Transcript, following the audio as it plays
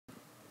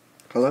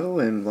Hello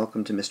and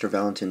welcome to Mr.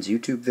 Valentin's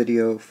YouTube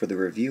video for the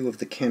review of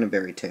the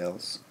Canterbury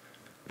Tales.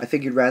 I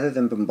figured rather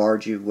than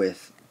bombard you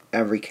with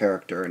every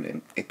character in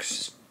an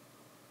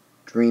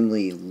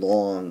extremely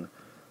long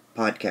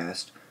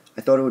podcast, I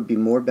thought it would be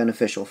more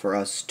beneficial for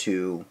us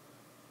to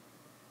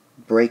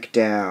break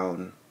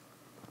down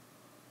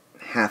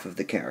half of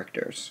the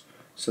characters.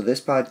 So this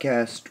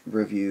podcast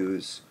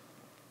reviews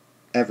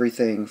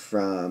everything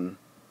from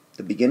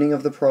the beginning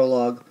of the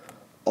prologue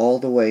all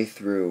the way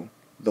through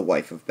the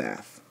Wife of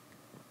Bath.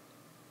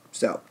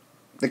 So,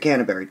 the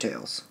Canterbury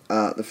Tales.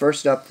 The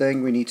first up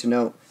thing we need to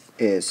note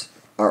is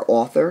our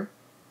author,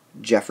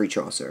 Geoffrey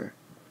Chaucer.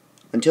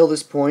 Until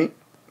this point,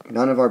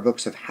 none of our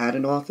books have had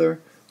an author,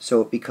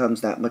 so it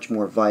becomes that much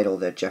more vital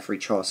that Geoffrey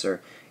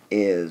Chaucer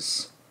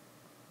is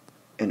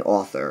an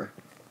author.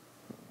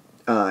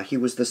 He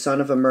was the son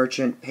of a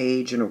merchant,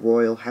 page in a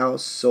royal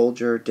house,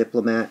 soldier,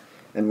 diplomat,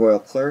 and royal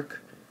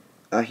clerk.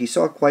 He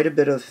saw quite a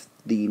bit of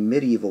the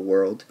medieval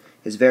world.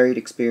 His varied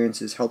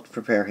experiences helped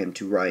prepare him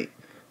to write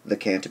the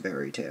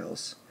Canterbury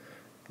Tales.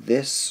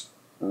 This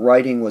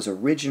writing was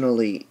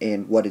originally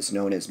in what is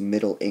known as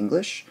Middle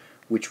English,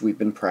 which we've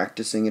been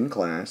practicing in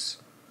class.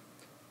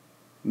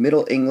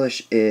 Middle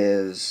English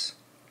is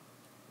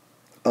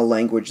a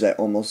language that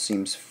almost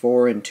seems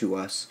foreign to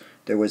us.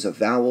 There was a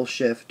vowel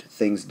shift,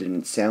 things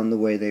didn't sound the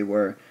way they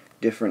were,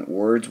 different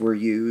words were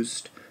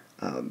used,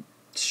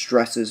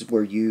 stresses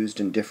were used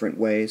in different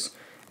ways,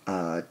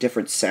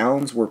 different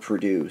sounds were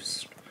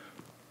produced.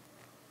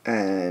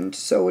 And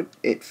so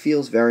it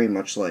feels very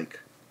much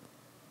like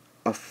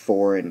a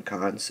foreign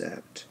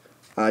concept.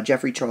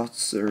 Geoffrey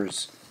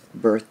Chaucer's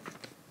birth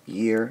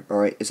year,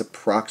 is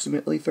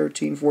approximately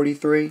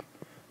 1343.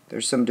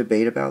 There's some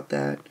debate about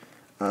that,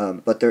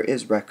 but there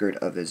is record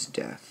of his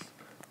death,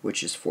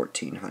 which is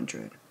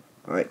 1400.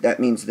 Alright,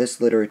 that means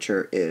this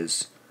literature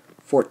is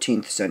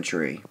 14th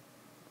century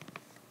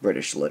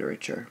British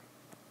literature.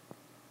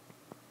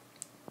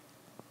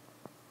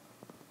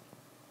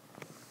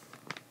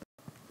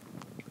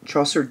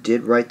 Chaucer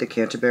did write the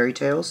Canterbury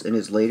Tales in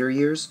his later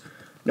years.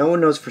 No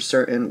one knows for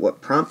certain what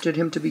prompted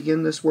him to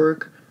begin this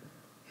work.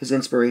 His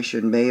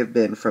inspiration may have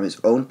been from his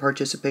own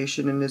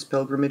participation in his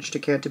pilgrimage to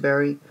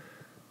Canterbury,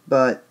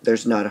 but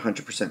there's not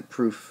 100%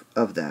 proof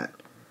of that.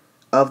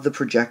 Of the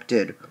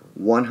projected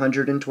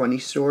 120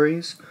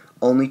 stories,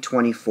 only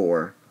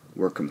 24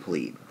 were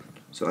complete.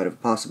 So out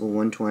of possible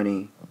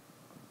 120,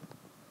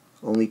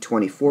 only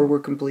 24 were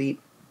complete.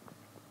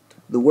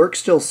 The work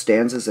still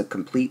stands as a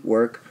complete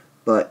work,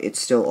 but it's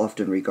still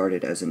often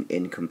regarded as an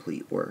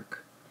incomplete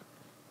work.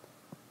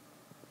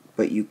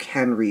 But you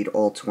can read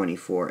all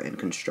 24 and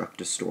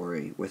construct a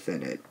story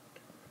within it.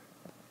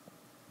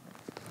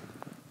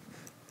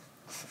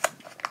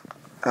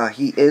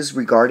 He is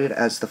regarded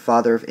as the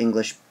father of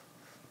English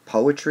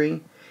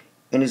poetry.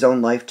 In his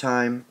own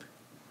lifetime,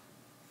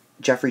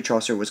 Geoffrey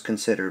Chaucer was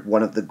considered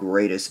one of the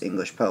greatest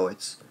English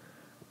poets.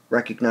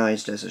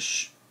 Recognized as a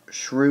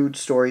shrewd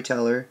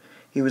storyteller,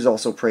 he was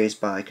also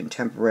praised by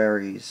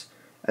contemporaries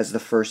as the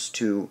first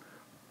to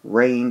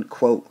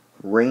quote,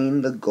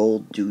 rain the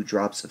gold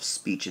dewdrops of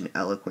speech and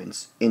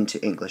eloquence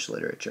into English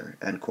literature,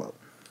 end quote.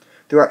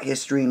 Throughout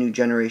history, a new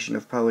generation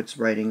of poets'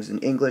 writings in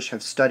English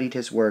have studied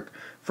his work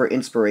for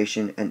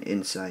inspiration and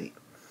insight.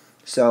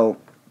 So,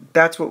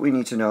 that's what we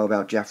need to know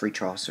about Geoffrey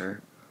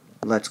Chaucer.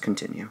 Let's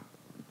continue.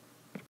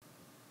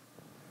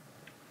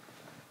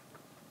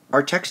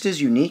 Our text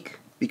is unique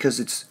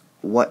because it's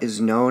what is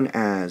known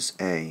as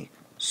a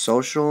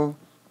social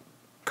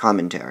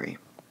commentary.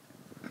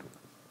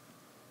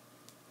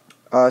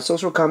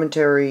 Social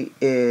commentary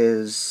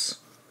is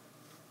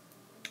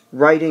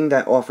writing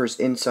that offers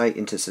insight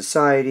into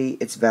society,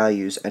 its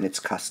values, and its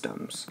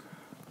customs.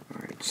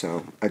 Alright,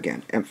 so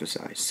again,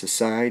 emphasize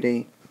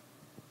society,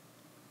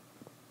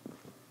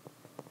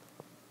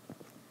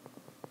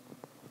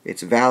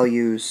 its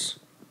values,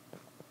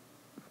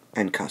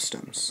 and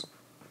customs.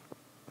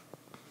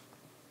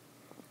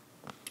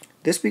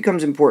 This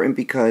becomes important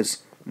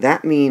because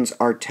that means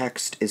our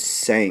text is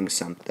saying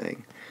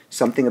something.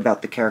 Something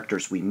about the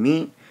characters we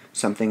meet,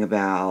 something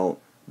about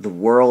the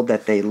world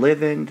that they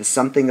live in,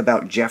 something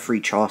about Geoffrey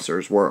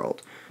Chaucer's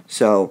world.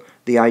 So,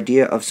 the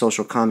idea of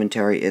social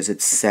commentary is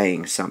it's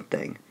saying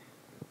something.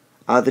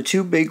 The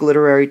two big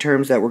literary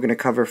terms that we're going to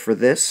cover for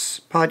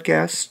this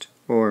podcast,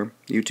 or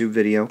YouTube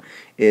video,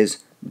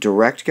 is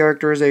direct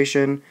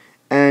characterization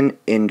and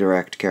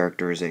indirect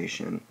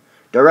characterization.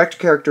 Direct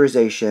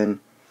characterization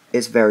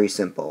is very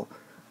simple.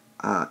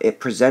 It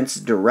presents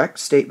direct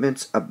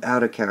statements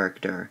about a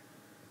character.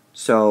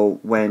 So,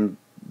 when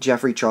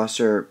Geoffrey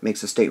Chaucer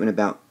makes a statement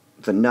about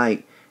the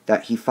knight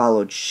that he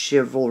followed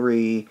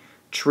chivalry,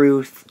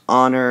 truth,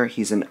 honor,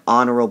 he's an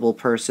honorable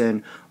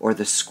person, or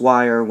the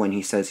squire when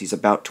he says he's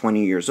about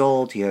 20 years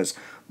old, he has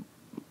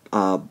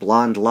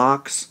blonde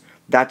locks,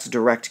 that's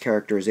direct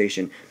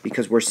characterization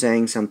because we're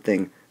saying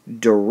something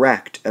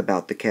direct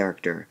about the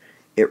character.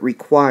 It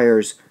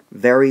requires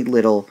very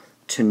little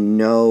to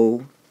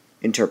no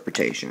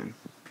interpretation.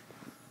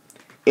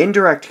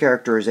 Indirect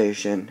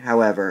characterization,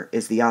 however,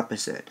 is the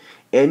opposite.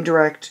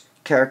 Indirect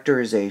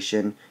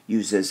characterization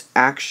uses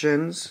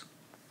actions,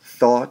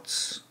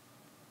 thoughts,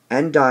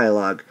 and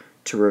dialogue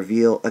to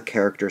reveal a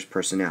character's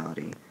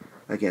personality.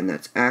 Again,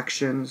 that's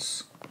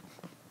actions,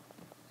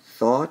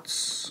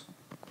 thoughts,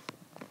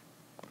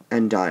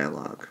 and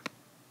dialogue.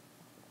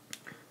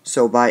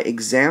 So by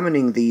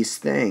examining these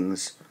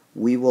things,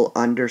 we will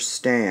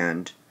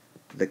understand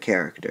the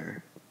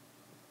character.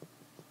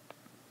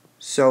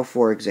 So,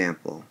 for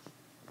example,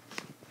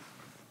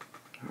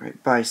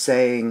 by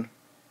saying,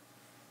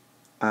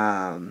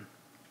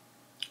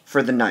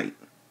 for the knight,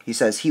 he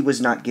says, he was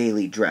not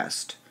gaily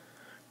dressed.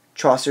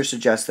 Chaucer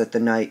suggests that the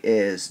knight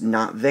is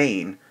not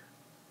vain,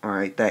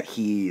 that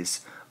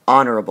he's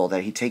honorable,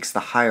 that he takes the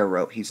higher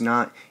road. He's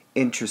not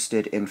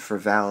interested in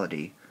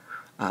frivolity.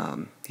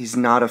 He's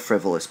not a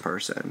frivolous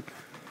person.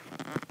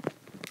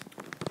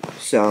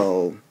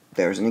 So,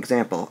 there's an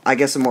example. I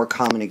guess a more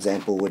common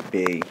example would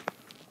be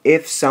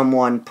if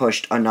someone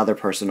pushed another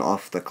person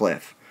off the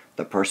cliff.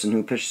 The person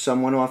who pushed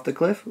someone off the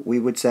cliff, we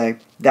would say,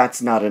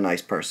 that's not a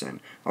nice person.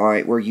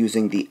 Alright, we're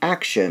using the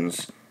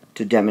actions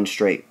to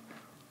demonstrate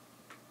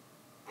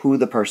who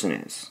the person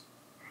is.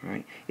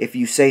 Alright, if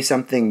you say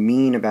something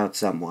mean about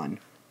someone,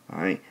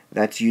 alright,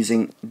 that's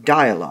using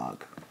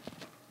dialogue.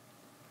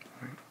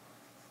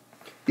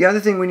 The other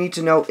thing we need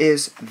to know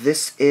is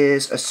this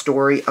is a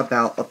story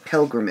about a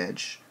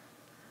pilgrimage.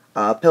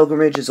 A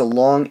pilgrimage is a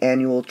long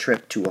annual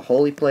trip to a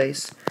holy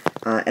place,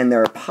 and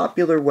they're a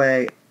popular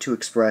way to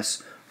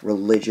express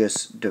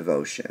religious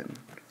devotion.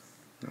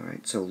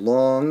 Alright, so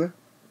long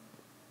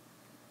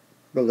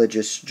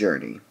religious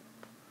journey.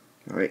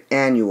 Alright,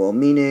 annual,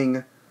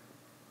 meaning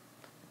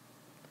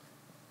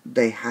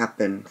they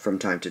happen from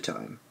time to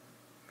time.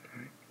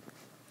 Alright.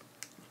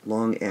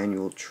 Long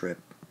annual trip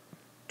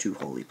to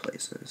holy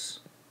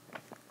places.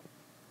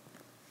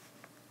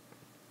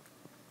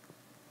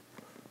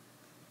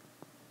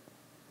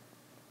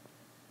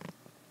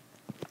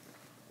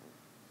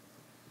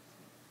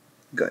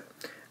 Good.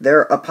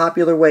 They're a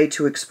popular way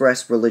to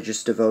express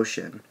religious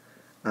devotion.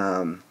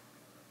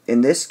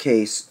 In this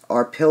case,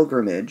 our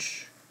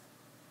pilgrimage,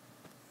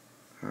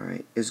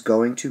 is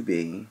going to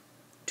be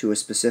to a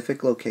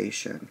specific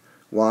location.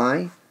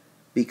 Why?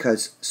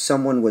 Because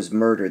someone was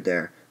murdered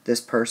there. This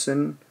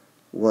person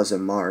was a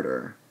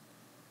martyr.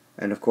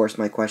 And of course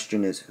my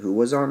question is, who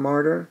was our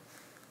martyr?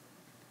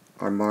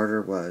 Our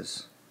martyr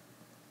was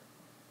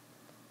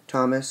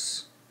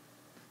Thomas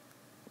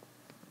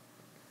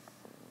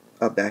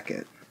a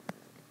Becket.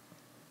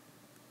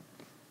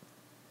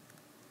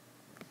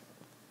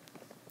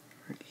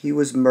 He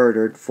was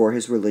murdered for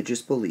his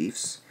religious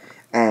beliefs,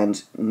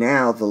 and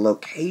now the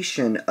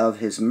location of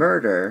his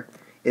murder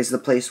is the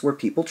place where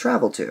people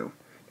travel to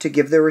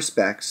give their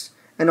respects,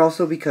 and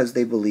also because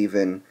they believe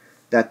in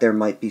that there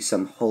might be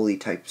some holy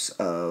types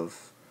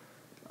of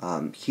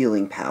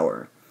healing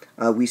power.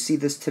 We see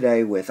this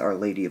today with Our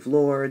Lady of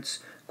Lourdes,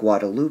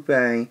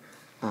 Guadalupe,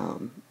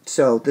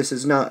 so this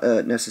is not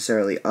a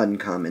necessarily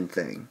uncommon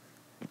thing.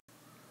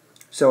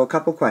 So a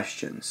couple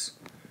questions.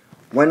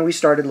 When we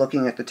started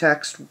looking at the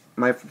text,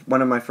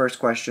 one of my first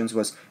questions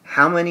was,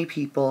 how many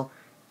people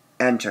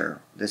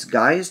enter? This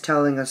guy is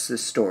telling us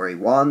this story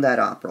while in that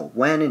opera.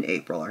 When in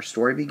April? Our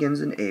story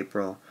begins in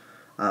April,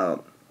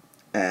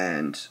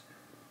 and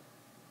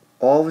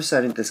all of a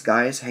sudden this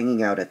guy is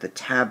hanging out at the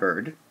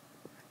tabard,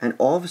 and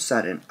all of a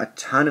sudden a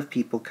ton of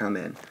people come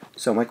in.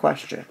 So my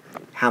question,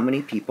 how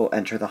many people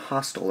enter the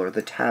hostel, or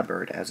the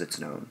tabard as it's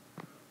known?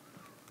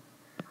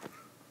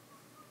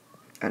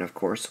 And of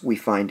course we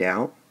find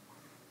out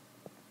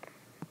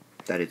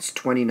that it's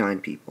 29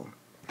 people.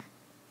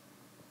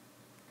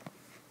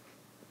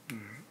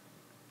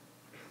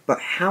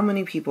 But how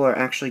many people are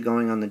actually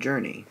going on the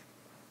journey?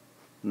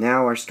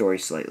 Now our story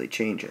slightly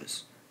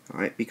changes,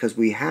 alright? Because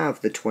we have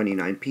the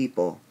 29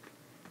 people,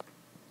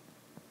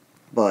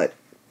 but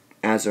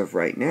as of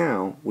right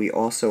now, we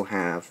also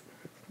have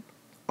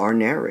our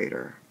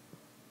narrator.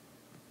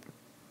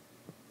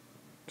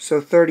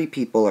 So 30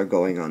 people are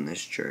going on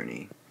this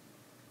journey.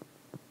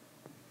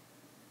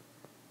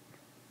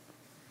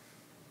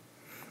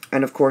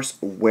 And of course,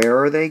 where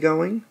are they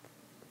going?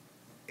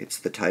 It's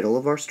the title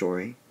of our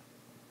story.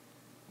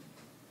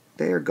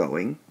 They are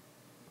going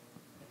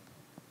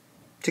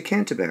to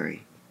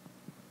Canterbury.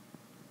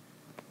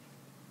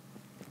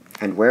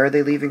 And where are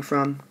they leaving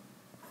from?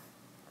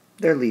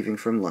 They're leaving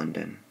from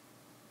London.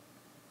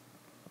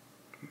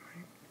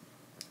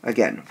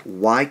 Again,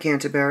 why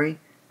Canterbury?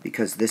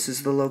 Because this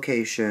is the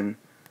location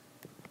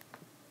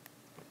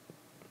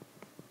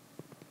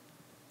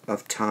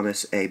of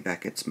Thomas A.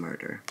 Becket's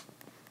murder.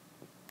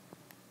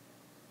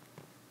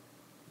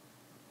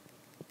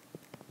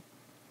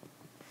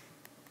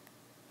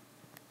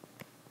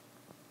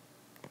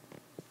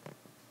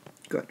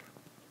 Good.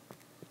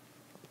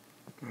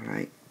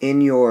 Alright.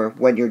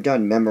 When you're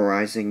done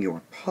memorizing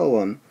your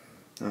poem,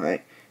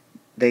 alright,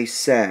 they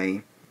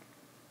say,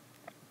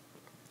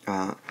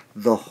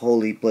 the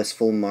holy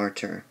blissful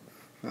martyr.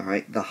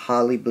 Alright, the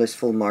holy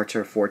blissful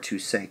martyr for to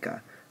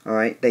seca.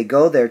 Alright, they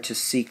go there to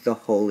seek the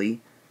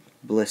holy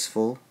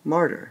blissful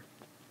martyr.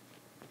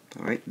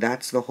 Alright,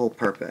 that's the whole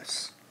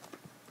purpose.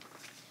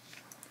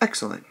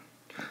 Excellent.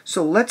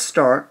 So let's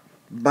start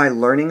by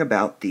learning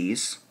about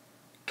these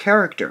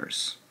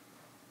characters.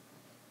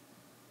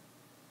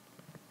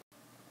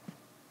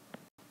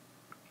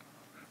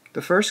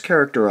 The first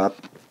character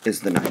up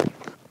is the knight.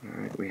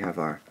 Alright, we have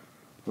our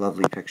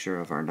lovely picture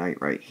of our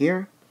knight right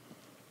here.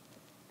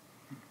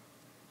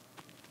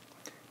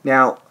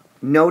 Now,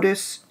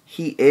 notice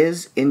he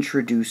is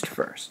introduced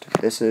first.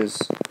 This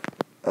is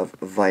of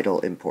vital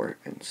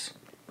importance.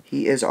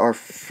 He is our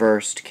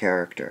first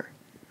character.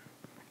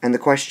 And the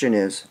question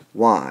is,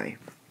 why?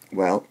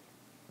 Well,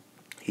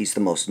 he's the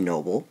most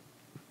noble.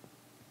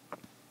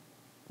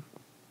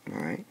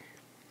 Alright.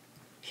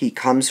 He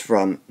comes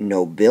from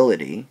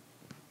nobility,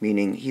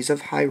 meaning he's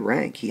of high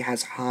rank. He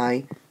has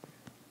high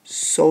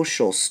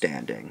social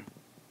standing.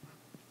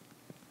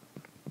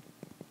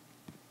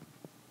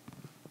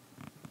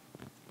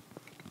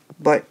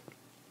 But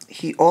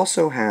he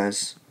also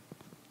has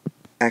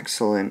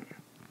excellent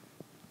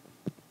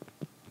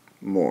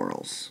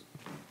morals.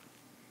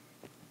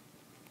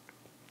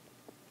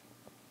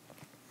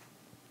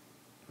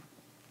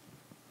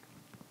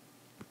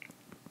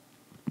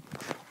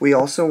 We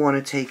also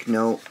want to take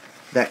note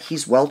that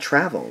he's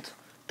well-traveled.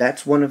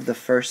 That's one of the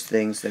first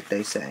things that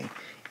they say.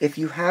 If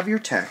you have your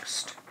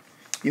text,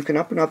 you can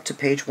open up to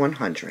page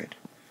 100.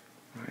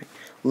 All right.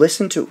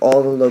 Listen to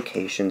all the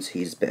locations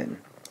he's been.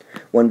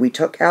 When we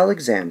took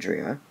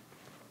Alexandria,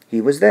 he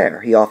was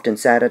there. He often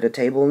sat at a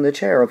table in the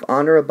chair of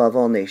honor above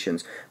all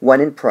nations. When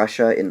in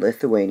Prussia, in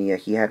Lithuania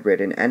he had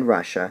ridden, and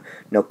Russia,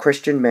 no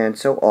Christian man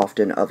so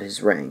often of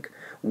his rank.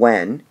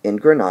 When, in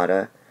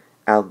Granada,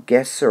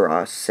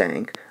 Algeciras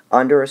sank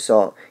under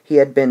assault, he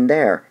had been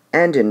there,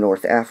 and in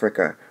North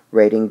Africa,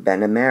 raiding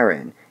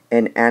Benamarin.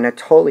 In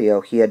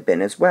Anatolia he had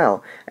been as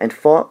well, and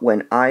fought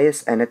when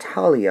Ias and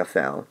Italia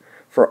fell.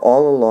 For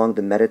all along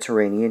the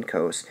Mediterranean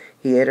coast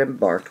he had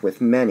embarked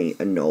with many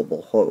a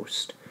noble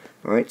host.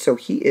 Alright, so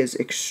he is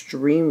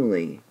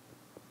extremely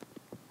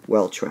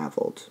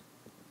well-traveled.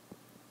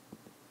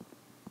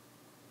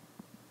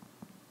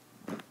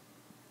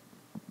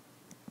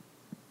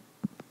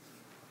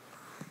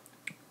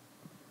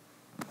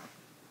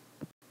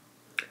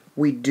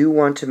 We do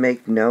want to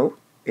make note,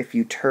 if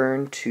you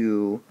turn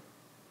to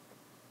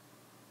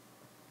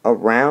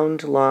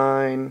around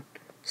line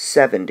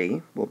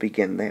 70, we'll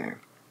begin there.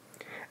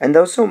 And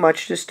though so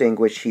much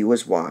distinguished, he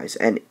was wise,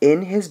 and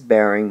in his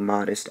bearing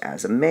modest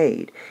as a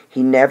maid.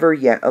 He never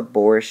yet a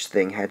boorish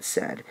thing had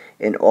said,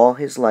 in all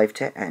his life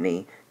to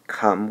any,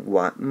 come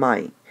what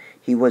might.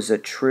 He was a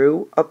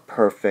true, a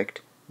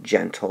perfect,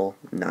 gentle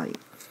knight.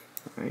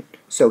 Right?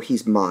 So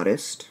he's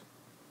modest.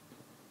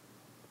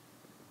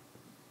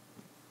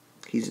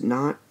 He's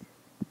not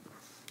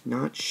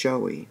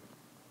showy.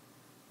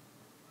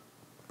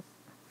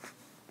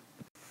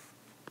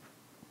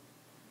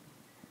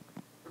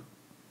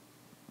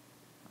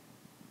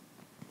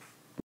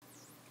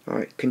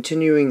 Alright,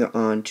 continuing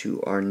on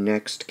to our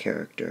next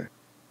character.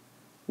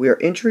 We are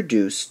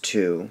introduced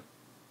to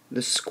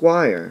the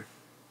squire.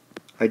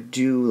 I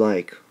do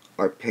like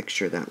our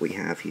picture that we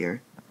have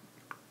here.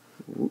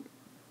 Whoop.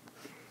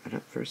 Hold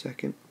up for a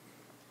second.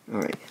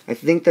 Alright, I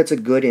think that's a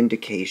good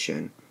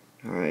indication.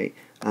 Alright,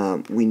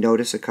 we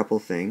notice a couple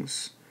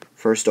things.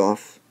 First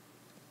off,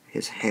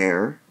 his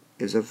hair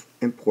is of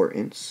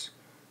importance.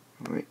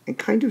 Alright, and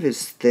kind of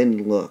his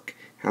thin look.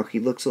 How he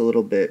looks a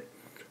little bit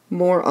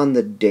more on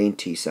the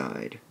dainty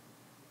side.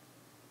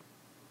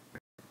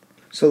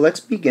 So let's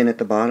begin at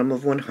the bottom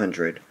of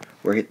 100,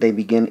 where they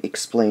begin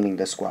explaining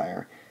the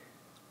squire.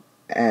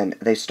 And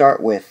they start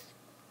with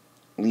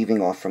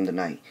leaving off from the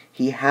knight.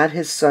 He had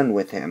his son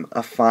with him,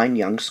 a fine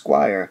young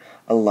squire,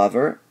 a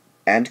lover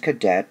and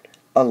cadet,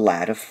 a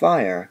lad of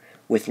fire,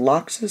 with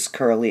locks as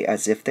curly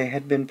as if they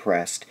had been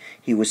pressed.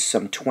 He was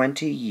some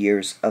 20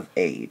 years of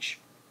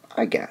age,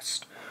 I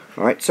guessed.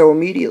 Alright, so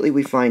immediately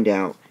we find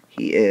out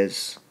he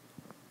is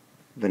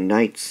the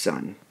knight's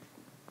son.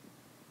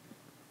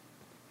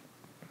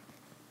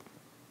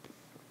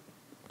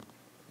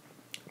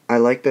 I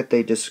like that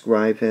they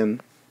describe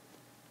him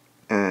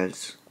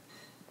as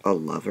a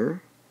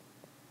lover,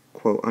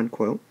 quote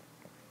unquote.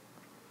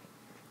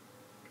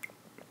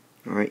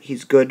 Alright,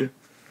 he's good,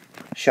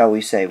 shall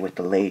we say, with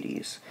the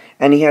ladies.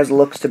 And he has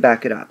looks to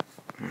back it up.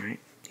 Alright,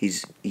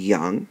 he's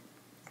young,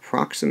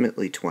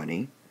 approximately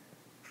 20.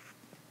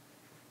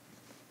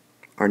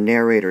 Our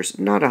narrator's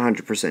not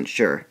 100%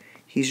 sure.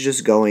 He's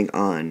just going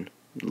on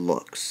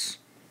looks.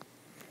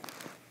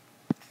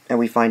 And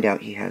we find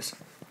out he has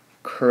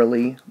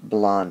curly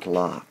blonde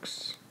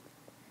locks.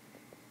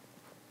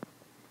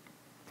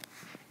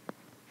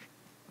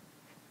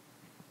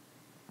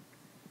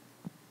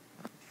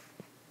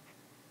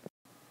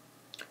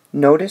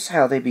 Notice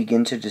how they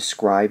begin to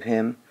describe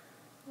him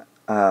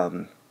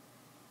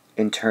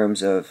in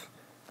terms of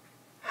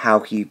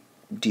how he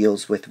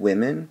deals with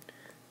women.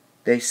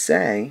 They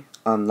say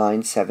on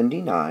line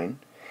 79,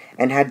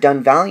 and had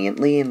done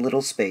valiantly in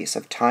little space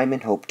of time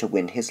and hope to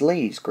win his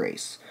lady's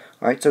grace.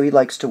 Alright, so he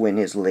likes to win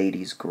his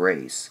lady's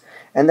grace.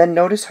 And then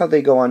notice how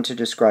they go on to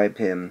describe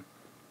him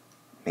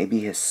maybe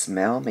his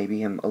smell, maybe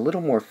him a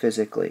little more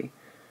physically.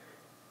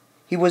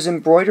 He was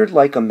embroidered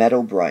like a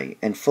meadow bright,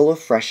 and full of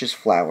freshest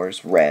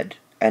flowers, red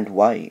and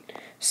white.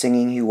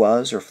 Singing he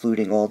was, or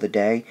fluting all the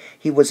day,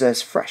 he was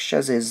as fresh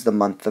as is the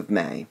month of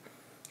May.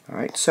 All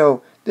right,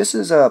 so this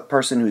is a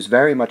person who's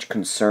very much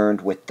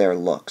concerned with their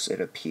looks, it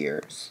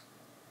appears.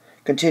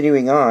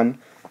 Continuing on,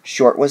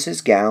 short was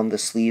his gown, the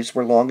sleeves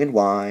were long and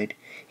wide.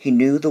 He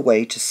knew the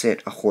way to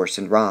sit a horse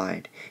and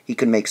ride. He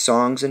could make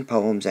songs and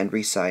poems and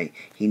recite.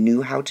 He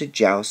knew how to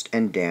joust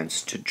and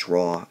dance, to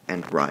draw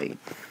and write.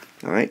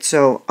 All right,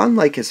 so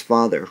unlike his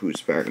father,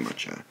 who's very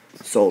much a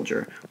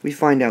soldier, we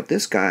find out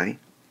this guy,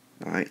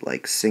 all right,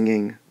 likes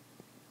singing.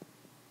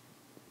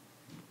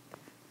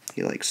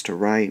 He likes to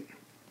write.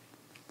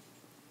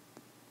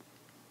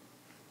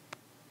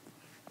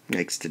 He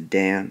likes to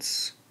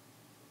dance.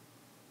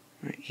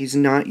 Right? He's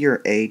not your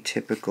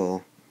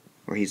atypical,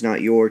 or he's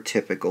not your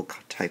typical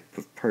type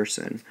of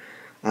person.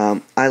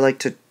 I like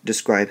to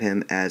describe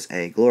him as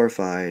a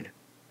glorified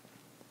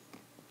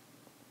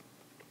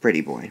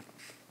pretty boy.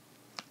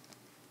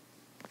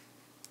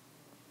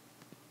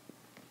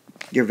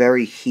 You're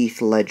very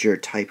Heath Ledger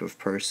type of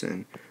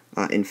person.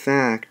 In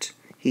fact,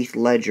 Heath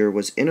Ledger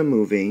was in a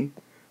movie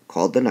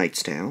called The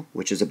Knight's Tale,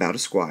 which is about a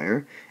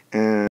squire,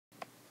 and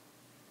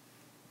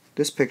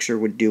this picture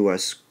would do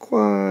us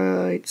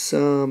quite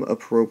some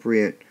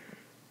appropriate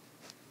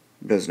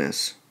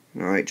business.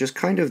 Alright, just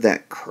kind of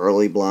that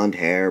curly blonde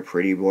hair,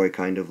 pretty boy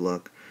kind of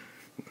look,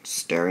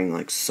 staring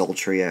like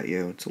sultry at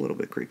you. It's a little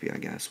bit creepy, I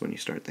guess, when you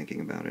start thinking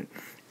about it.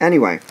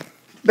 Anyway,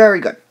 very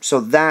good. So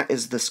that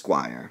is the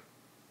squire.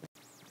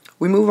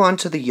 We move on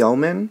to the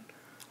yeoman.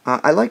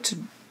 I like to...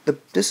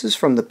 this is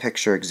from the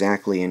picture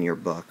exactly in your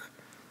book.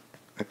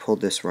 I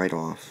pulled this right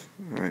off.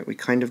 Alright, we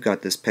kind of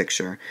got this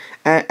picture.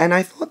 And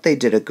I thought they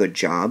did a good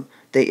job.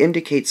 They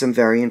indicate some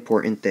very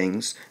important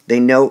things. They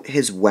note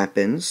his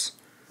weapons.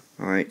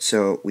 Alright,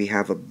 so we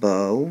have a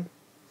bow.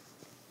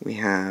 We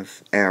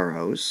have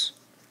arrows.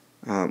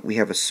 We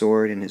have a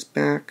sword in his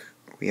back.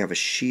 We have a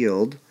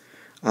shield.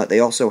 They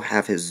also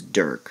have his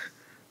dirk.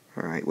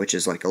 Alright, which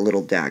is like a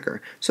little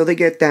dagger. So they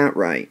get that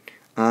right.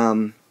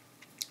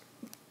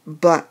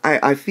 But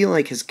I feel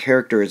like his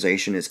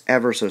characterization is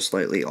ever so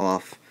slightly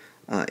off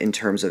in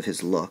terms of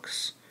his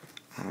looks.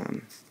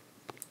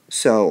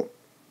 So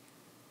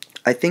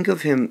I think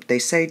of him, they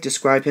say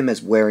describe him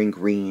as wearing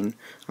green.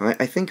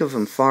 Alright, I think of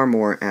him far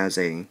more as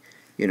a,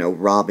 you know,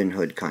 Robin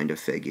Hood kind of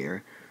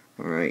figure.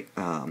 Alright,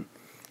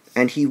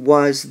 and he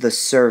was the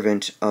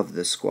servant of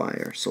the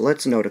squire. So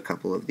let's note a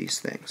couple of these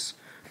things.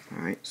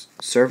 Alright,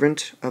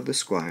 servant of the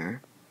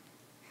squire.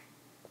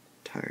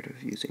 Tired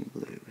of using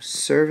blue.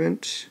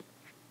 Servant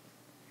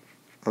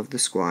of the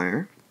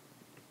squire.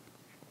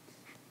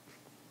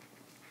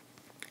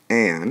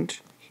 And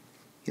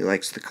he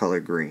likes the color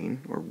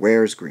green, or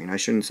wears green. I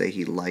shouldn't say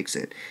he likes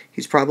it.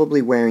 He's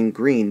probably wearing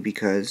green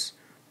because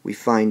we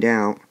find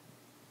out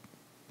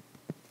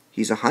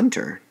he's a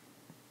hunter.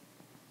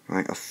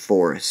 Right? A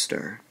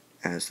forester,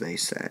 as they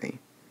say.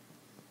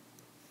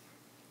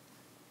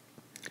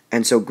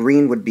 And so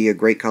green would be a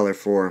great color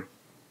for,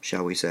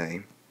 shall we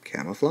say,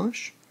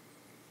 camouflage.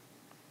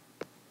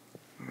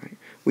 All right.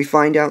 We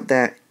find out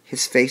that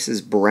his face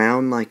is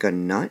brown like a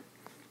nut.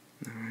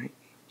 All right.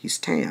 He's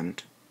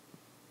tanned.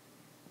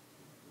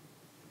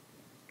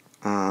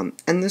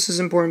 And this is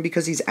important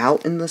because he's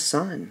out in the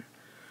sun.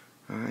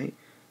 All right.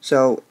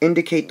 So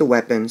indicate the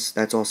weapons.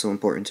 That's also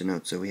important to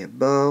note. So we have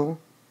bow,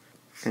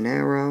 an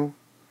arrow.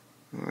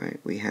 All right.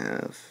 We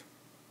have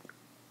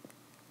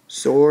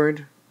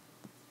sword,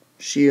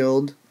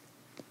 shield,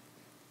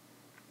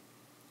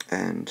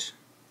 and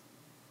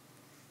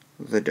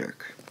the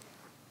dirk.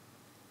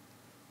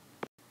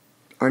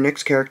 Our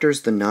next character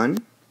is the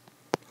nun,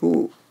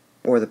 who,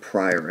 or the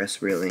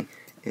prioress, really,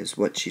 is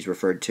what she's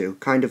referred to.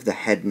 Kind of the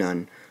head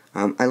nun.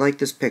 I like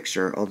this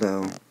picture,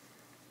 although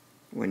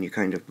when you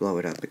kind of blow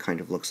it up, it kind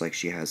of looks like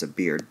she has a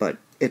beard, but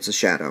it's a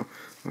shadow.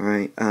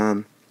 Alright,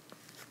 so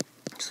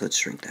let's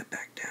shrink that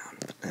back down.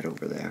 Put that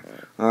over there.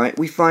 Alright,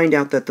 we find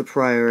out that the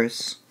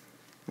prioress,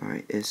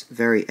 alright, is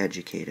very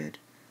educated.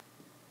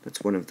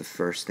 That's one of the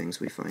first things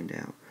we find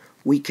out.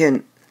 We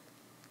can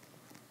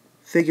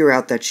figure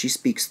out that she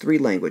speaks 3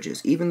 languages.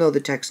 Even though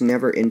the text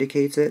never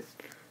indicates it,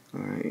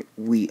 alright,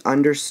 we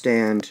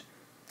understand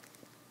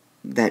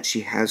that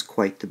she has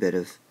quite the bit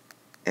of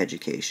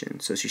education.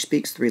 So she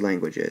speaks 3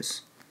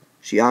 languages.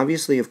 She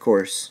obviously, of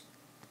course,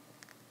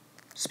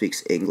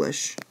 speaks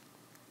English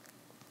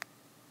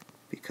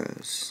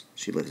because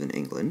she lives in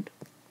England.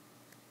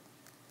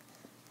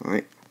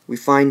 Alright, we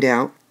find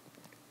out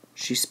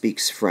she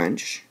speaks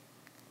French.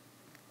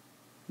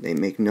 They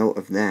make note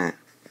of that.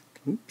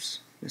 Oops,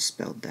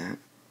 misspelled that.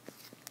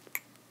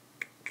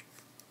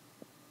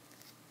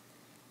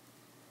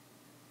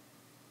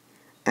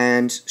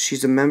 And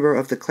she's a member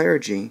of the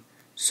clergy,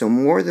 so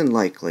more than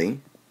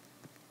likely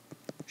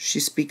she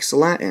speaks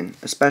Latin,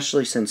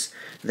 especially since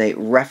they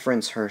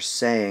reference her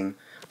saying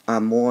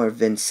amor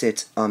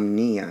vincit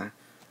omnia,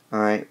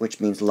 alright, which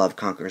means love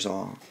conquers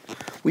all.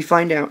 We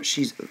find out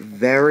she's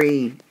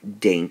very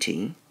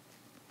dainty,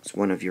 It's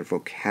one of your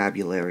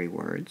vocabulary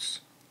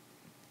words.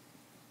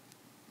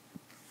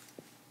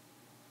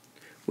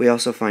 We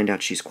also find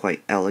out she's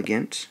quite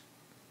elegant,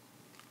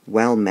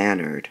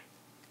 well-mannered.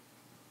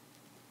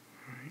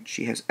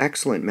 She has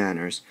excellent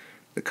manners,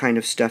 the kind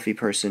of stuffy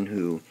person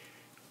who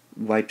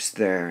wipes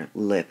their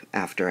lip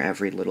after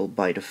every little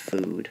bite of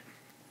food.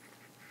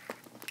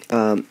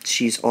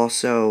 She's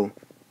also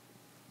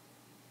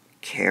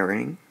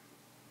caring.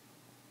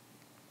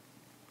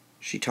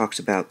 She talks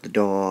about the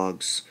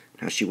dogs,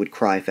 how she would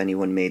cry if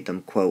anyone made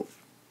them, quote,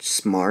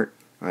 smart,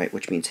 right,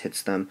 which means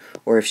hits them,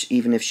 or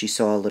even if she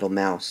saw a little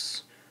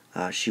mouse,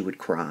 she would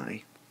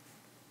cry.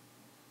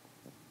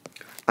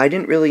 I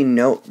didn't really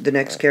note the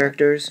next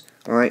characters,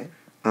 alright,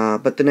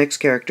 but the next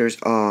characters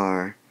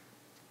are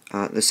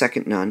the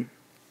second nun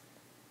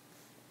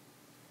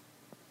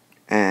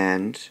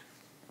and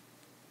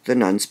the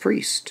nun's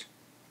priest.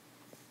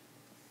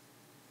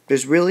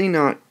 There's really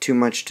not too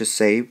much to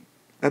say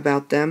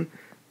about them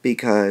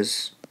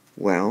because,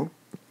 well,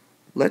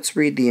 let's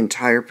read the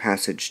entire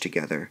passage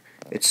together.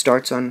 It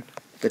starts on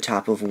the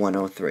top of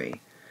 103.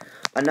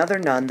 Another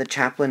nun, the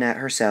chaplain at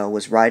her cell,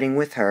 was riding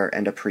with her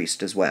and a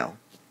priest as well.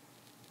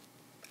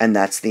 And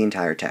that's the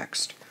entire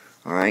text.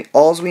 Alright?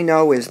 All we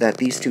know is that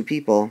these two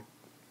people,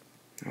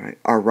 alright,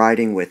 are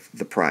riding with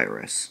the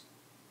prioress.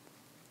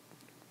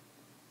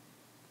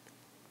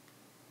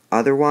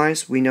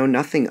 Otherwise, we know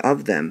nothing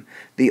of them.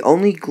 The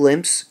only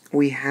glimpse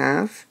we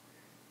have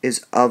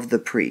is of the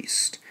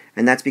priest,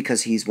 and that's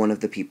because he's one of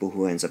the people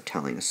who ends up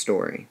telling a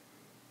story.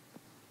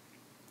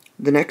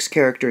 The next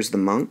character is the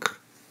monk,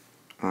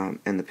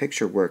 and the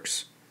picture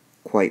works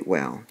quite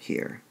well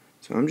here.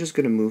 So I'm just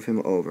going to move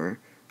him over,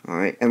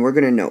 alright, and we're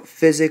going to note,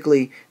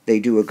 physically, they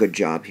do a good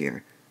job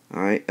here,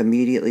 alright.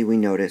 Immediately we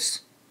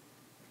notice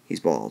he's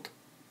bald.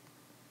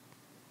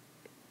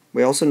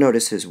 We also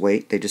notice his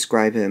weight. They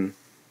describe him,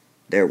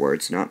 their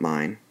words, not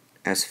mine,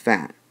 as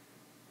fat.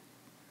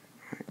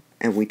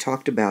 And we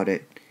talked about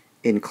it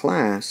in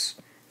class.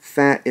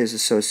 Fat is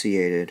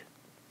associated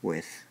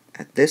with,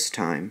 at this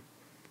time,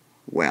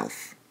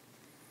 wealth.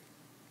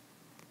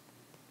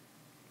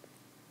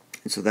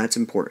 And so that's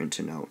important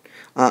to note.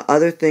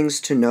 Other things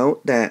to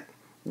note that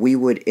we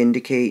would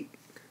indicate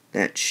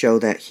that show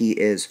that he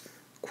is,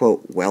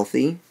 quote,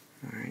 wealthy.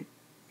 All right.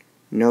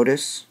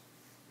 Notice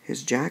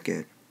his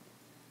jacket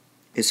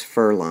is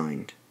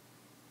fur-lined.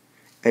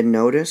 And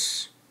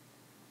notice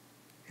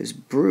his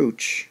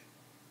brooch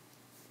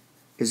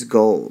is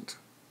gold.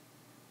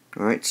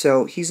 Alright,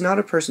 so he's not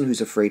a person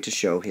who's afraid to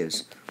show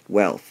his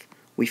wealth.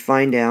 We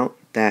find out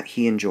that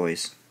he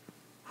enjoys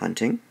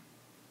hunting,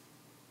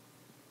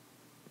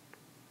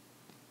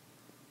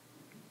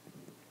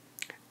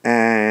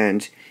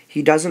 and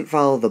he doesn't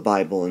follow the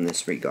Bible in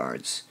this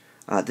regards.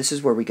 This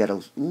is where we get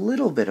a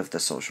little bit of the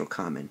social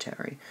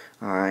commentary.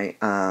 Alright,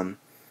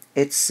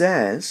 it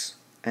says,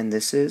 and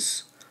this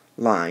is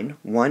line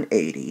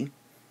 180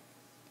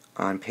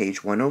 on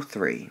page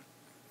 103,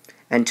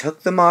 and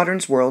took the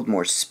modern's world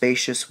more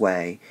spacious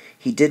way.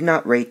 He did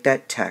not rate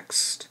that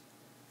text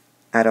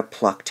at a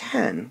plucked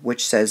hen,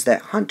 which says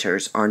that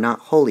hunters are not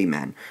holy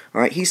men.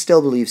 Alright, he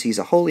still believes he's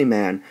a holy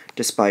man,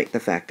 despite the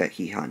fact that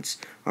he hunts.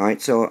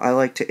 Alright, so I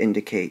like to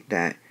indicate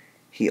that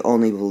he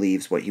only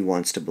believes what he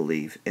wants to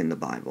believe in the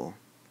Bible.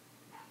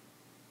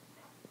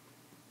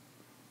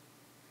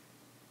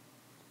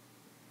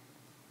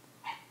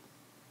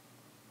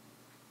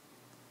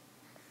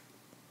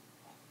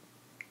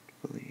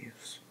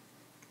 Believes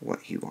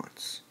what he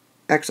wants.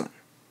 Excellent.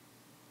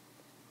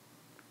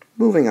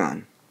 Moving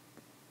on.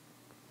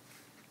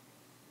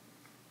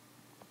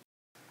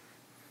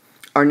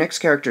 Our next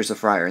character is a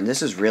friar, and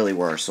this is really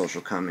where our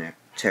social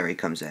commentary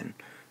comes in.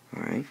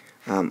 All right.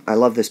 I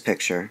love this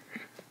picture.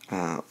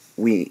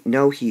 We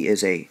know he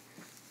is a,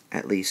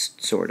 at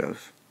least sort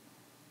of,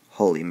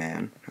 holy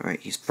man. All right.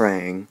 He's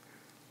praying.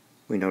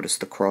 We notice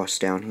the cross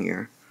down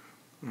here.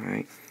 All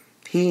right.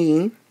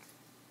 He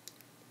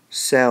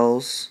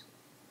sells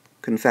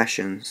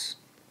confessions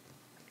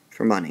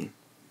for money.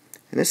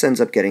 And this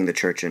ends up getting the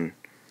church in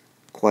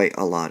quite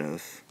a lot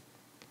of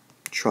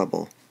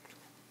trouble.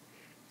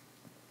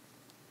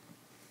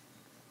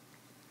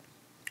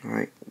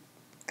 Alright,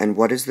 and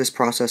what is this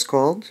process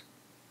called?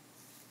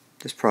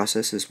 This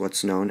process is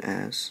what's known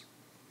as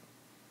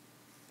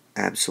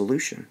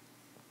absolution.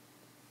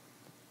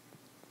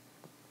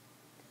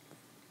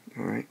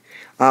 Alright,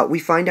 we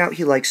find out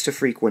he likes to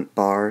frequent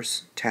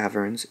bars,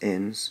 taverns,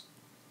 inns.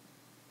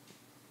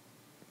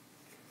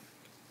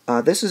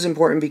 This is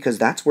important because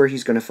that's where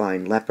he's going to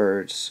find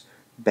lepers,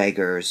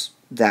 beggars,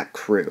 that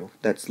crew.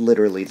 That's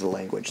literally the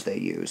language they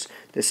use.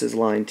 This is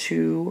line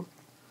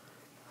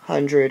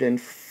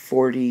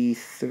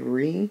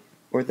 243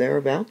 or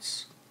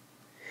thereabouts.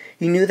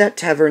 He knew the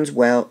taverns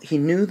well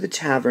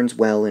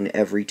in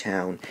every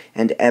town,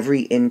 and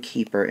every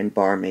innkeeper and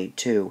barmaid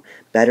too,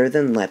 better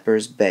than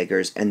lepers,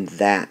 beggars, and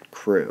that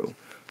crew.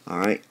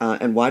 Alright,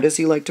 and why does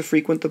he like to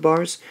frequent the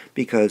bars?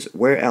 Because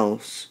where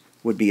else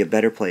would be a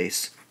better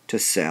place to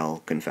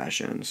sell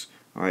confessions?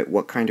 Alright,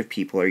 what kind of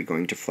people are you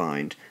going to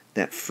find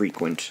that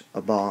frequent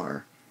a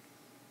bar?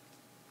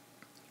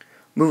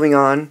 Moving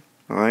on,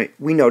 alright,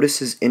 we notice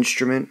his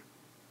instrument.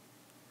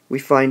 We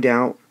find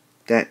out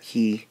that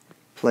he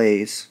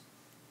plays,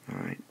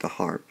 alright, the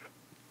harp.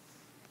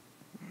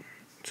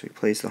 So he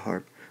plays the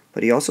harp.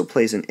 But he also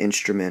plays an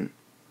instrument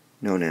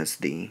known as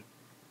the,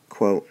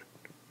 quote,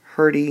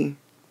 hurdy-gurdy.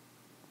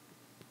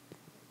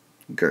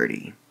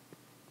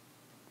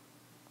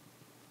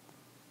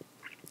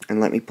 And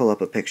let me pull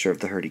up a picture of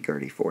the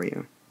hurdy-gurdy for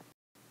you.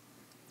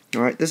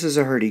 Alright, this is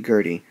a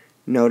hurdy-gurdy.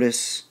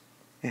 Notice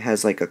it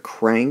has like a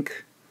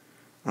crank.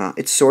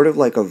 It's sort of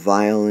like a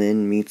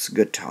violin meets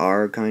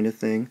guitar kind of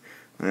thing.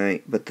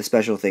 Alright, but the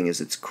special thing is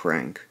its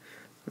crank.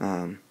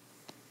 A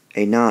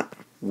not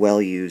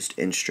well-used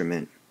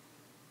instrument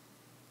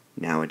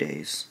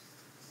nowadays.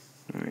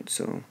 Alright,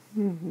 so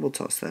we'll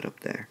toss that up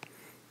there.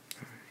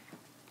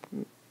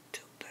 Alright,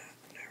 tilt that.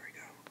 There we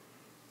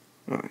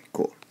go. Alright,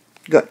 cool.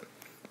 Good.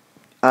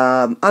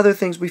 Other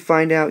things we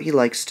find out, he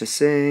likes to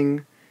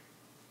sing.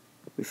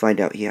 We find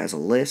out he has a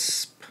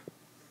lisp,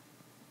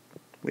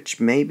 which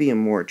may be a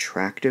more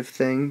attractive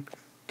thing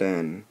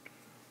than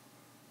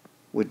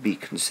would be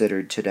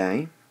considered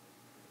today.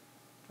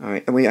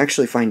 Alright, and we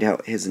actually find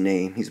out his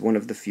name. He's one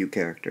of the few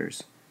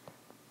characters.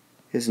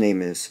 His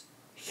name is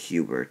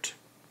Hubert.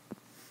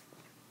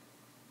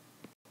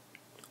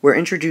 We're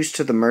introduced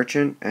to the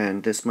merchant,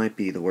 and this might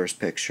be the worst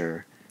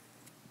picture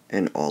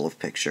in all of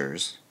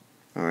pictures.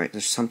 Alright,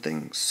 there's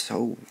something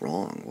so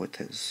wrong with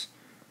his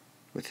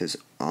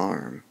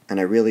arm, and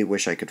I really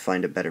wish I could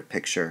find a better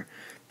picture,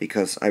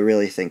 because I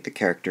really think the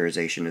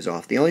characterization is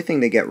off. The only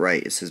thing they get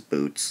right is his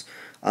boots.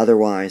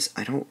 Otherwise,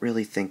 I don't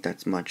really think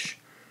that's much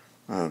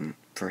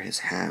for his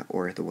hat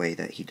or the way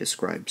that he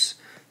describes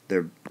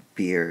their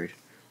beard.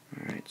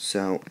 Alright,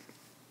 so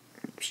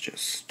let's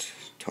just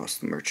toss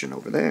the merchant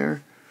over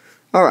there.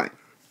 Alright,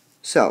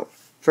 so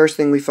first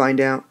thing we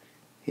find out,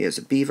 he has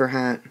a beaver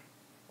hat.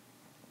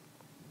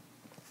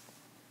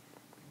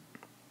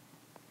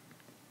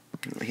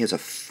 He has a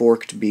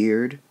forked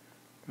beard.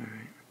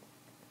 Alright.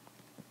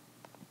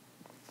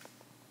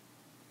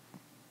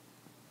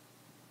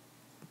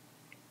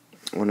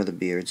 One of the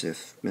beards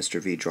if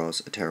Mr. V draws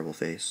a terrible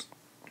face.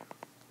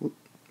 Whoop.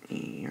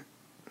 Yeah.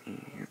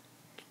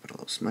 Put a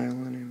little smile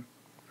on him.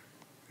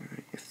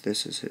 Alright, if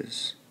this is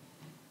his...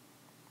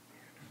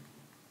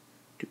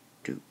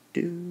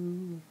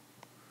 Alright.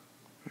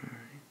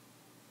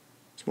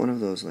 It's one of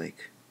those,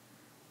 like,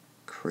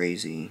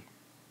 crazy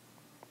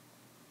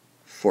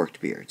forked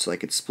beards.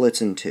 Like, it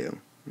splits in two.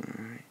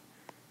 Alright.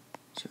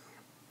 So,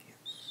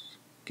 yes.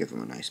 Give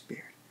him a nice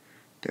beard.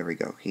 There we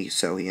go.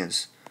 So he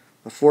has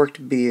a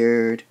forked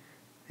beard.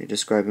 They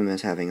describe him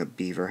as having a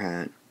beaver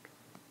hat.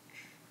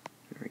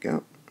 There we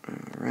go.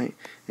 Alright.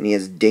 And he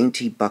has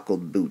dainty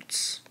buckled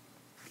boots,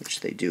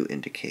 which they do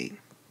indicate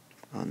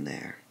on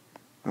there.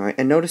 Alright,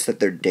 and notice that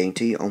they're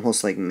dainty,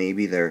 almost like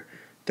maybe they're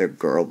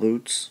girl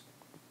boots.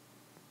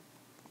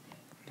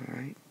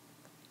 Alright.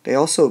 They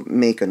also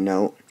make a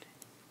note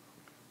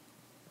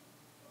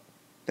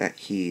that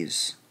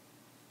he's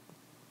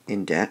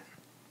in debt.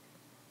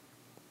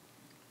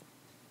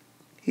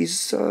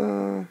 He's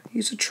a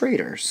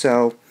traitor,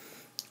 so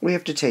we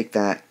have to take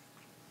that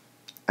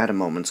at a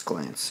moment's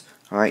glance.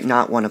 Alright,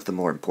 not one of the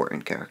more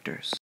important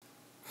characters.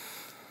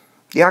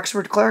 The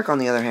Oxford Cleric, on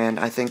the other hand,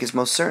 I think is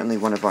most certainly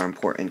one of our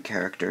important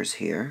characters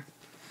here.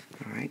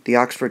 Alright, the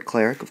Oxford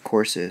Cleric, of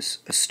course, is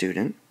a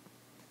student.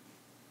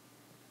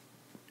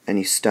 And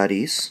he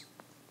studies,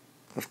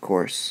 of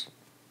course,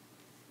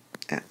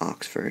 at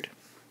Oxford.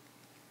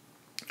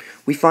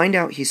 We find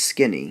out he's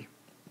skinny,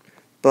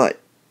 but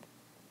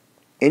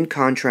in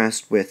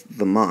contrast with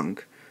the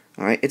monk,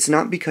 alright, it's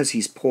not because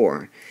he's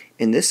poor.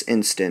 In this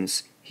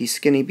instance, he's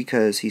skinny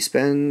because he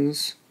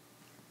spends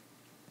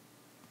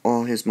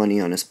all his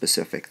money on a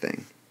specific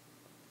thing.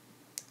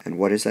 And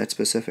what is that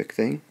specific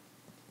thing?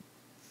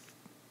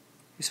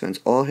 He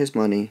spends all his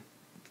money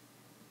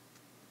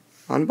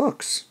on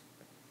books.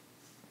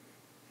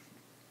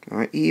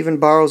 Alright, he even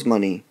borrows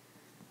money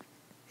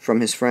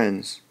from his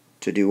friends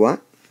to do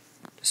what?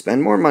 To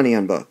spend more money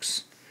on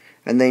books.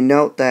 And they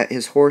note that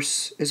his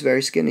horse is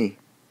very skinny.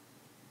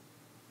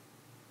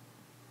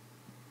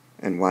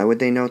 And why would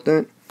they note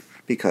that?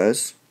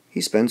 Because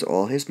he spends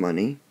all his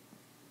money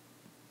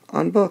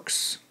on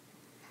books.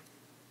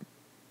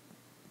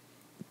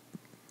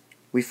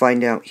 We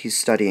find out he's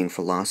studying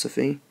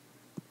philosophy.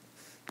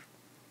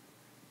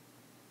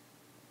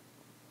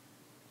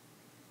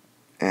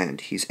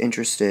 And he's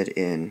interested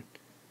in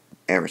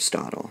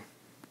Aristotle.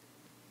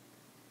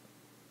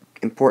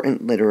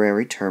 Important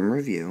literary term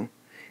review.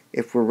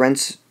 If we're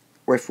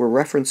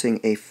referencing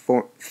a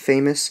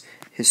famous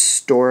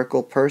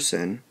historical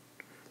person,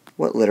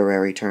 what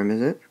literary term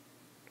is it?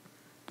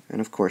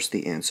 And of course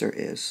the answer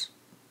is,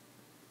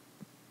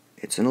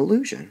 it's an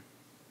allusion.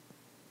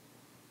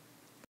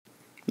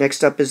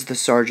 Next up is the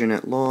Sergeant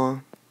at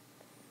Law.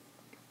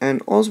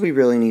 And all we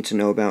really need to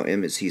know about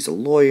him is he's a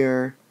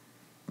lawyer.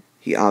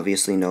 He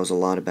obviously knows a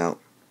lot about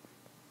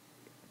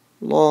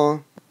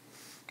law.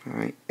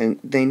 Alright, and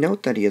they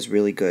note that he has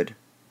really good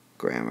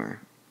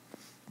grammar.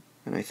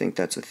 And I think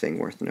that's a thing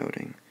worth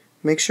noting.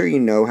 make sure you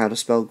know how to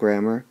spell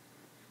grammar.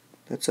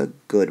 That's a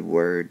good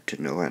word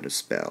to know how to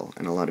spell,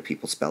 and a lot of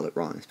people spell it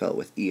wrong. They spell it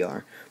with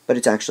ER, but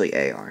it's actually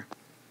AR.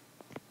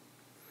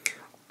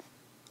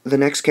 The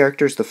next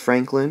character is the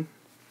Franklin.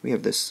 We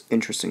have this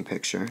interesting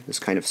picture, this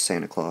kind of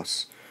Santa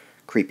Claus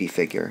creepy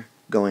figure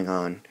going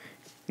on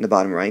in the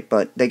bottom right,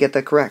 but they get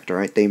that correct,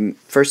 alright?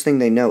 First thing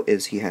they note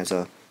is he has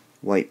a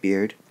white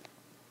beard.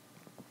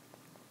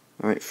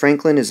 Alright,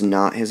 Franklin is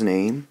not his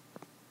name.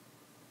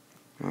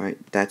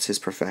 Alright, that's his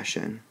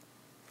profession.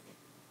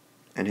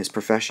 And his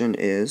profession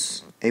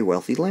is a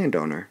wealthy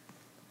landowner.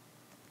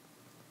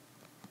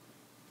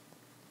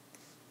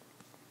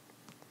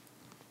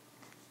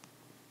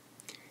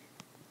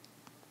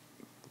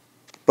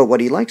 But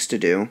what he likes to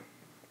do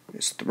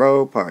is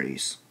throw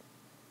parties.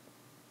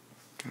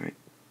 Alright.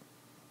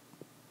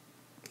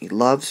 He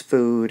loves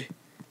food,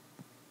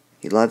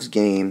 he loves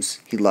games,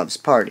 he loves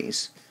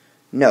parties.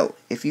 Note,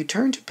 if you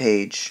turn to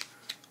page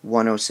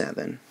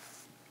 107,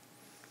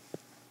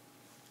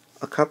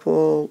 a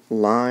couple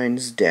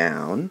lines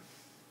down,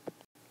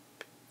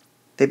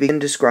 they begin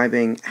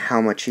describing how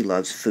much he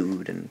loves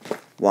food and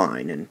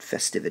wine and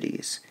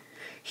festivities.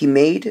 He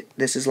made,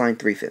 this is line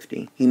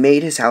 350, he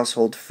made his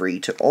household free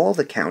to all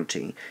the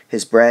county.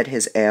 His bread,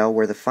 his ale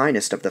were the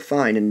finest of the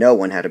fine, and no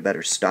one had a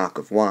better stock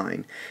of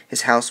wine.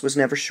 His house was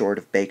never short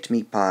of baked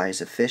meat pies,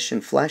 of fish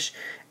and flesh,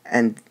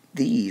 and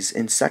these,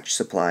 in such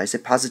supplies,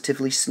 it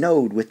positively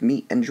snowed with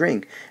meat and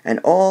drink, and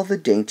all the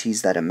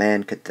dainties that a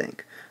man could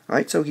think.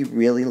 Alright, so he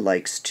really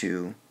likes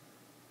to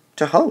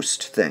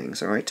host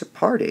things, alright, to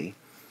party.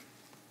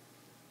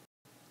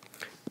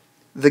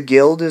 The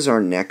Guild is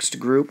our next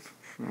group,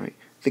 right?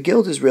 The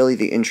Guild is really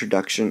the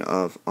introduction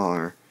of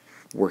our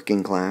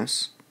working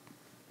class.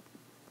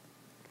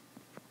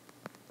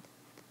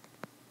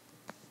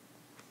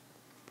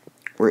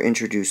 We're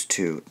introduced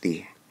to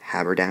the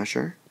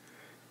haberdasher.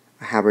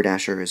 A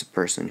haberdasher is a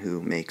person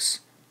who makes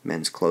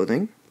men's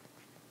clothing.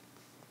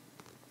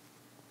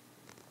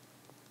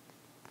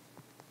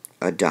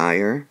 A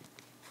dyer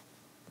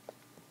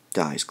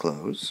dyes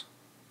clothes.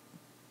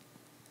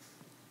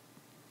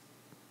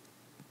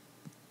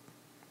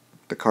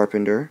 The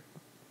carpenter,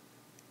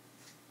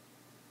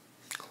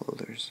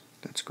 clothers,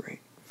 that's great,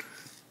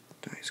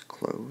 dyes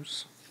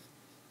clothes.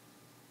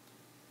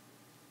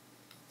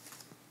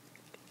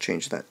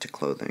 Change that to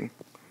clothing.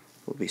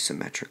 We'll be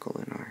symmetrical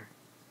in our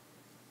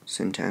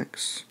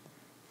syntax.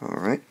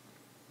 Alright.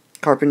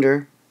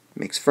 Carpenter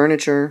makes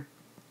furniture.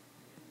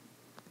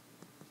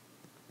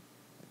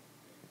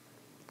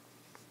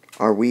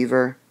 Our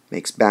weaver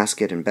makes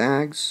basket and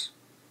bags.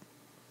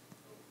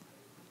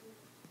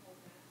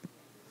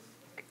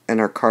 And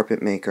our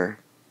carpet maker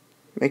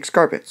makes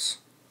carpets.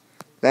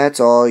 That's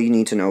all you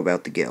need to know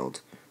about the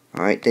Guild.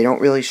 Alright, they don't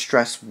really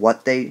stress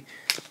what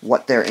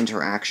their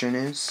interaction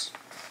is.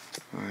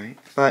 Alright,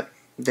 but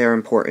they're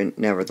important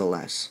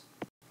nevertheless.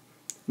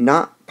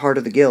 Not part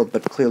of the Guild,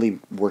 but clearly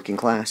working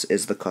class,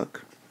 is the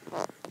cook.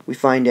 We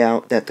find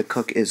out that the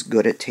cook is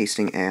good at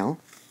tasting ale.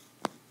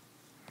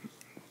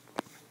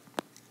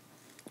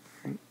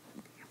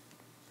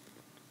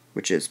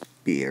 Which is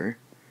beer.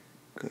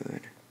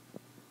 Good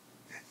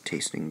at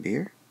tasting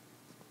beer.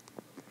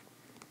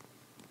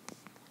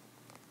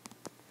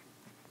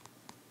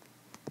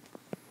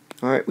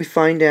 Alright, we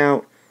find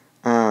out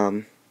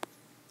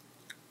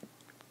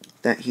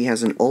that he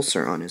has an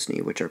ulcer on his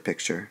knee, which our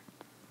picture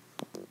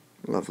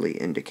lovely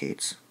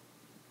indicates.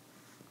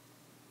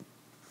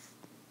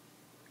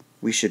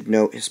 We should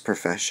note his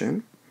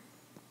profession,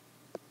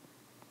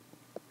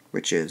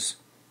 which is,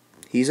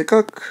 he's a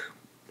cook.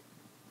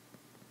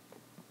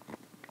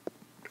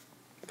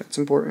 That's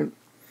important.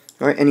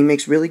 Alright, and he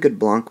makes really good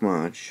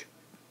blancmange.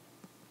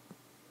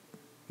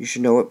 You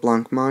should know what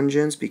blancmange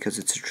is because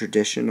it's a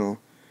traditional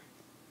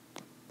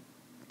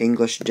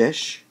English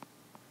dish.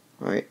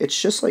 Alright, it's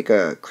just like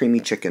a creamy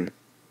chicken.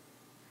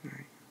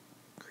 Alright,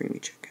 creamy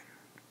chicken.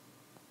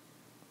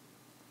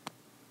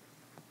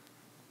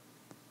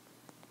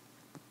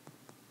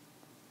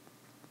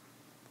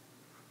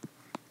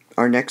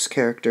 Our next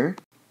character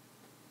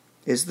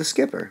is the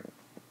skipper.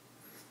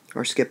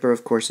 Our skipper,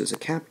 of course, is a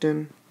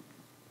captain.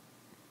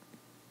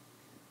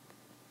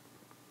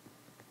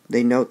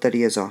 They note that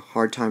he has a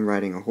hard time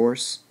riding a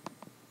horse.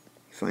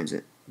 He finds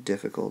it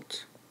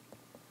difficult.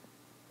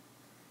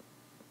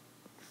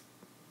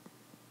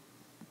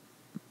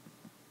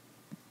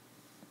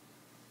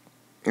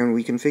 And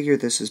we can figure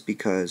this is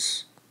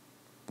because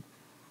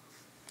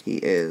he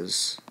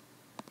is,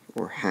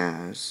 or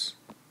has,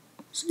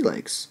 sea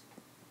legs.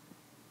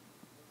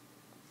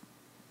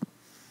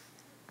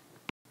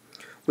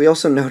 We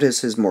also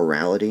notice his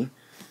morality.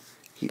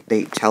 He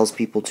tells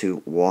people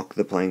to walk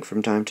the plank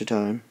from time to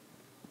time.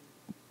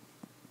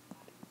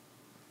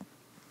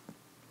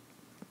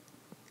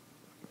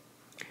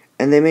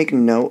 And they make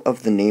note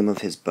of the name of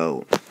his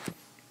boat.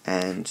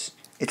 And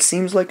it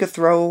seems like a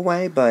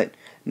throwaway, but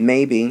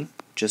maybe,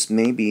 just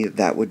maybe,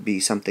 that would be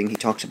something he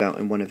talks about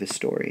in one of his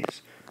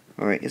stories.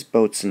 Alright, his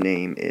boat's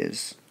name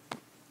is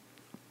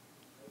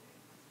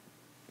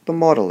the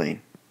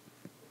Magdalene.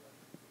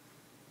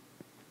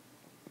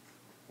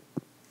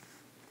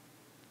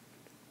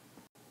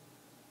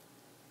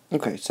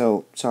 Okay,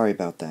 so sorry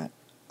about that.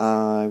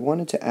 I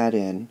wanted to add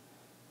in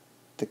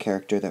the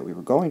character that we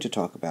were going to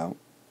talk about,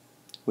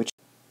 which,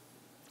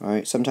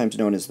 alright, sometimes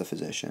known as the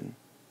physician.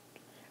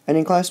 And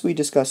in class we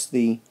discussed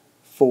the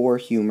 4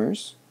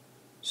 humors,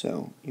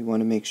 so you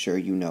want to make sure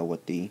you know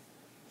what the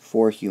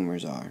 4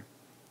 humors are.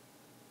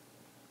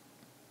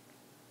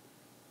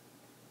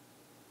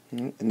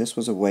 And this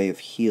was a way of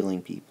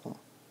healing people.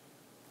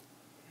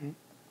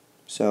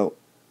 So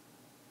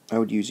I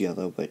would use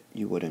yellow, but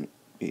you wouldn't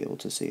be able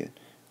to see it.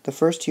 The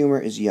first humor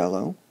is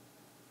yellow.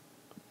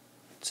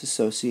 It's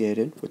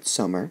associated with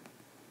summer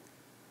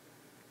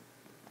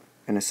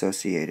and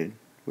associated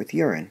with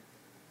urine.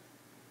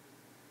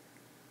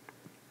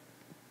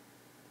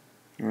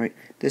 Alright,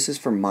 this is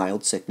for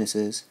mild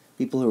sicknesses,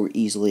 people who are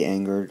easily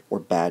angered or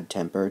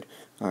bad-tempered,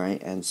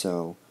 alright, and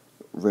so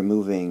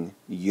removing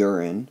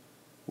urine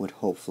would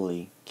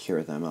hopefully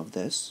cure them of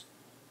this.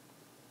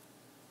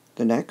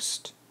 The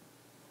next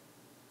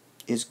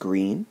is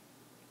green,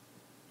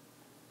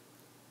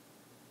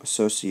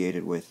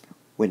 associated with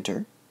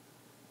winter,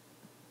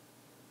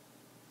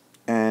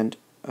 and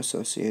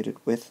associated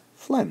with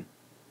phlegm.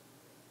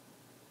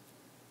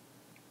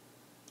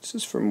 This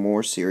is for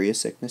more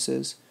serious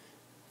sicknesses,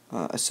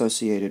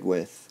 associated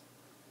with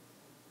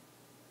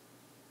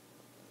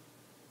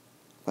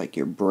like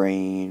your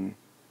brain,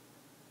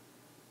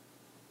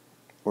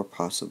 or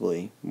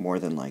possibly, more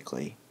than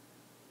likely,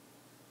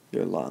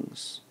 your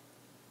lungs.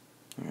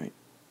 Alright.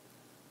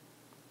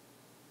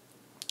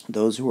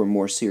 Those who are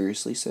more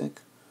seriously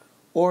sick,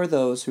 or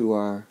those who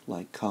are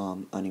like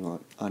calm,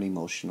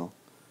 unemotional.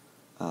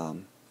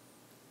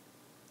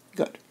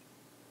 Good.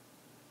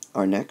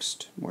 Our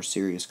next, more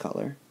serious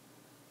color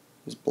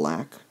is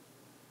black.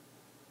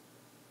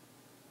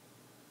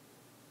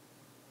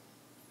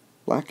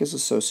 Black is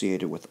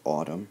associated with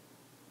autumn.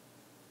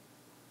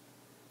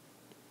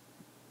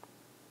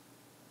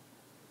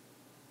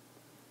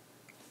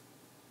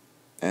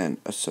 And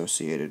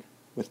associated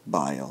with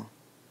bile.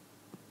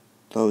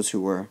 Those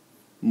who were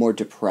more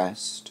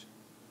depressed,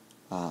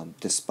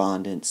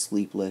 despondent,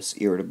 sleepless,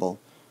 irritable,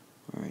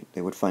 all right,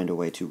 they would find a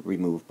way to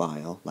remove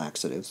bile,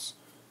 laxatives,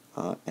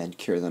 and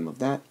cure them of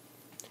that.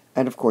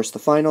 And of course the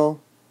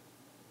final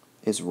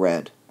is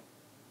red,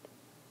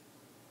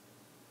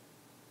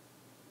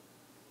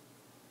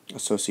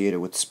 associated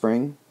with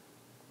spring,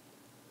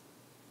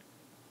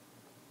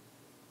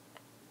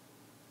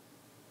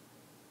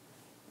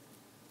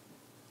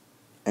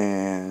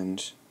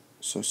 and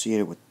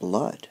associated with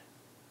blood,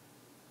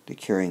 the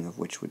curing of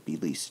which would be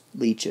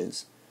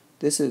leeches.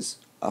 This is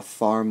a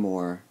far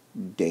more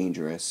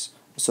dangerous,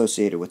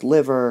 associated with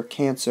liver,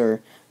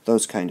 cancer,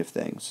 those kind of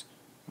things.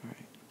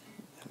 Alright,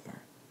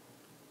 liver.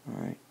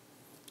 Alright.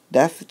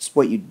 That's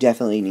what you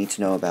definitely need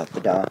to know about the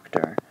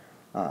doctor.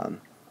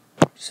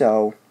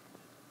 So,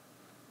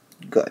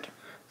 good.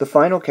 The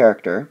final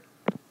character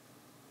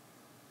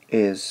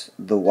is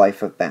the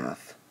wife of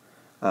Bath.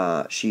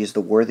 She is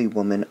the worthy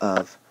woman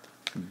of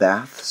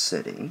Bath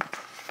City.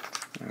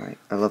 Alright,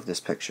 I love this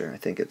picture. I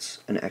think it's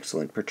an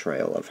excellent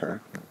portrayal of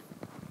her.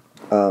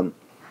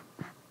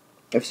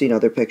 I've seen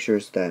other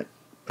pictures that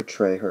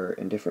portray her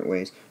in different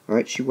ways.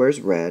 Alright, she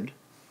wears red.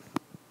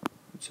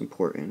 It's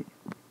important.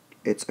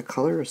 It's a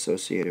color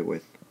associated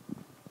with,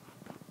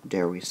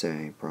 dare we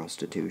say,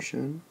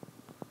 prostitution.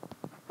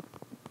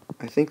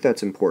 I think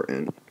that's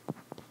important,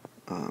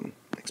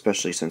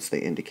 especially since they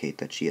indicate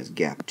that she has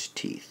gapped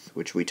teeth,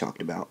 which we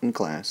talked about in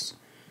class.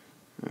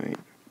 Alright,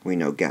 we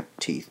know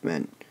gapped teeth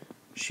meant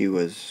she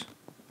was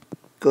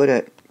good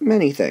at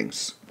many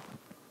things.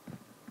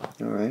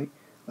 Alright,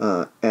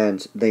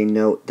 and they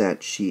note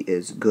that she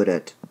is good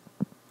at,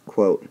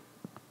 quote,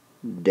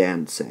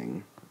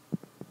 dancing.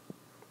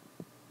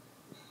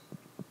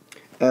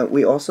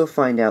 We also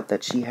find out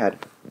that she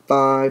had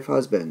 5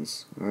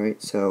 husbands,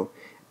 alright, so,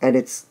 and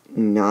it's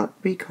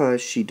not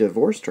because she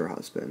divorced her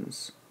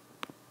husbands.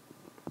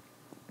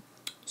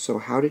 So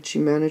how did she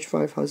manage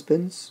 5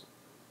 husbands?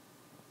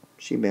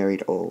 She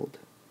married old.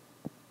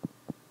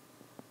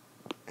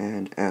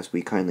 And as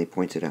we kindly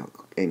pointed out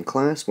in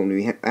class, when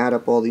we add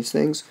up all these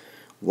things,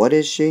 what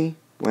is she?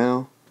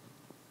 Well,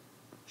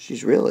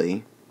 she's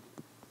really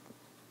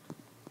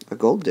a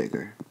gold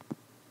digger.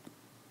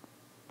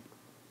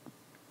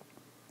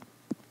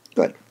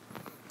 Good.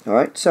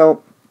 Alright,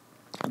 so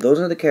those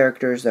are the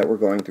characters that we're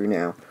going through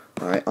now.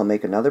 Alright, I'll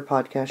make another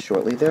podcast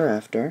shortly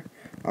thereafter.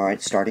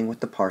 Alright, starting with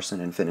the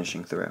parson and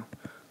finishing through.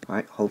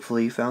 Alright,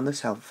 hopefully you found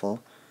this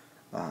helpful.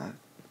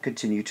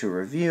 Continue to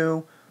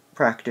review,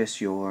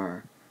 practice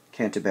your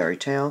Canterbury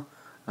Tale,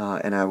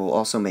 and I will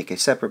also make a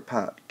separate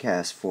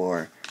podcast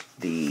for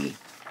the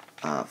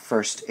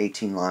first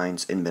 18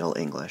 lines in Middle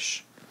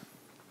English.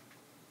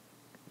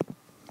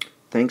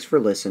 Thanks for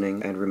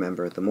listening, and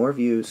remember, the more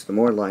views, the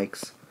more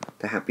likes,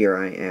 the happier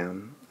I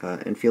am,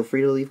 and feel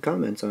free to leave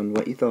comments on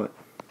what you thought.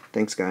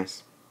 Thanks,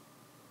 guys.